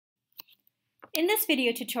In this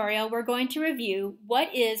video tutorial, we're going to review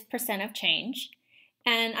what is percent of change,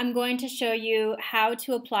 and I'm going to show you how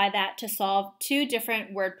to apply that to solve two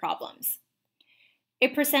different word problems. A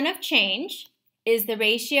percent of change is the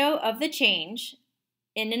ratio of the change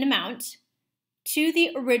in an amount to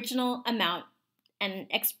the original amount and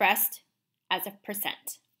expressed as a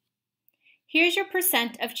percent. Here's your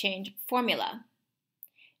percent of change formula.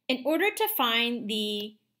 In order to find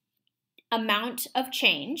the amount of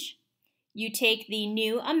change, you take the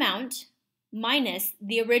new amount minus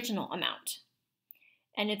the original amount,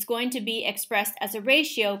 and it's going to be expressed as a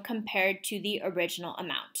ratio compared to the original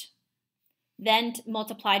amount, then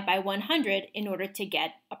multiplied by 100 in order to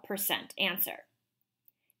get a percent answer.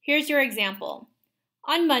 Here's your example.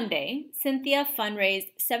 On Monday, Cynthia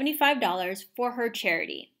fundraised $75 for her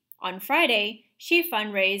charity. On Friday, she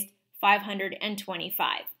fundraised $525.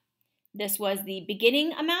 This was the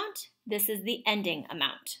beginning amount. This is the ending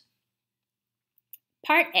amount.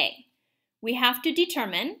 Part A, we have to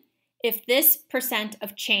determine if this percent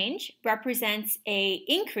of change represents an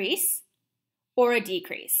increase or a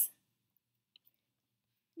decrease.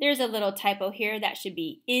 There's a little typo here that should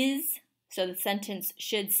be is, so the sentence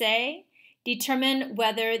should say, determine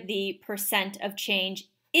whether the percent of change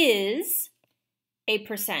is a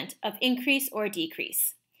percent of increase or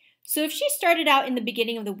decrease. So if she started out in the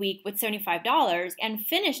beginning of the week with $75 and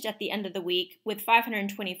finished at the end of the week with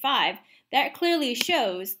 $525, that clearly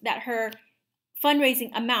shows that her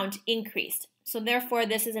fundraising amount increased. So therefore,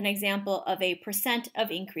 this is an example of a percent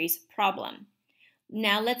of increase problem.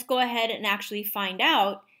 Now let's go ahead and actually find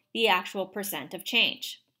out the actual percent of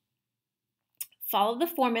change. Follow the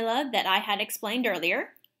formula that I had explained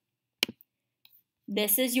earlier.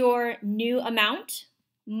 This is your new amount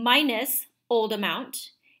minus old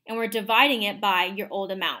amount, and we're dividing it by your old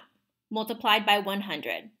amount, multiplied by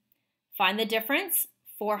 100. Find the difference.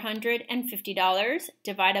 $450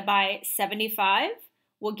 divided by 75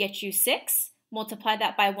 will get you 6. Multiply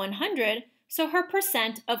that by 100, so her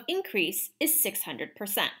percent of increase is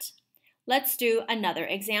 600%. Let's do another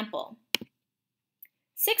example.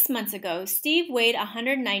 6 months ago, Steve weighed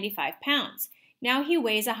 195 pounds. Now he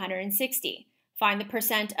weighs 160. Find the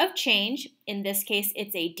percent of change. In this case,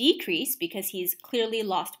 it's a decrease because he's clearly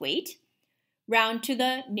lost weight. Round to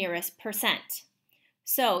the nearest percent.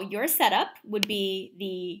 So your setup would be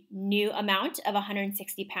the new amount of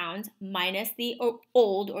 160 pounds minus the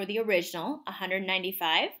old or the original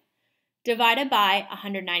 195 divided by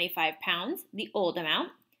 195 pounds, the old amount,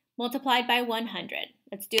 multiplied by 100.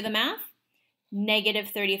 Let's do the math. Negative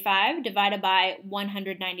 35 divided by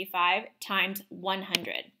 195 times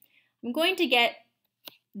 100. I'm going to get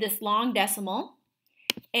this long decimal,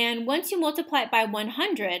 and once you multiply it by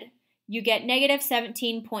 100, you get negative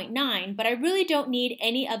 17.9, but I really don't need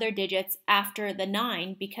any other digits after the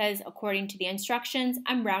 9 because according to the instructions,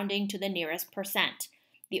 I'm rounding to the nearest percent.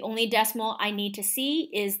 The only decimal I need to see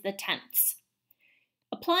is the tenths.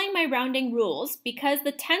 Applying my rounding rules, because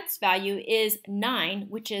the tenths value is 9,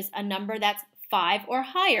 which is a number that's 5 or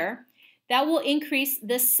higher, that will increase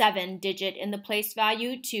the 7 digit in the place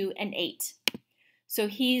value to an 8. So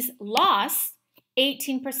he's lost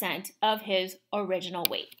 18% of his original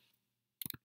weight.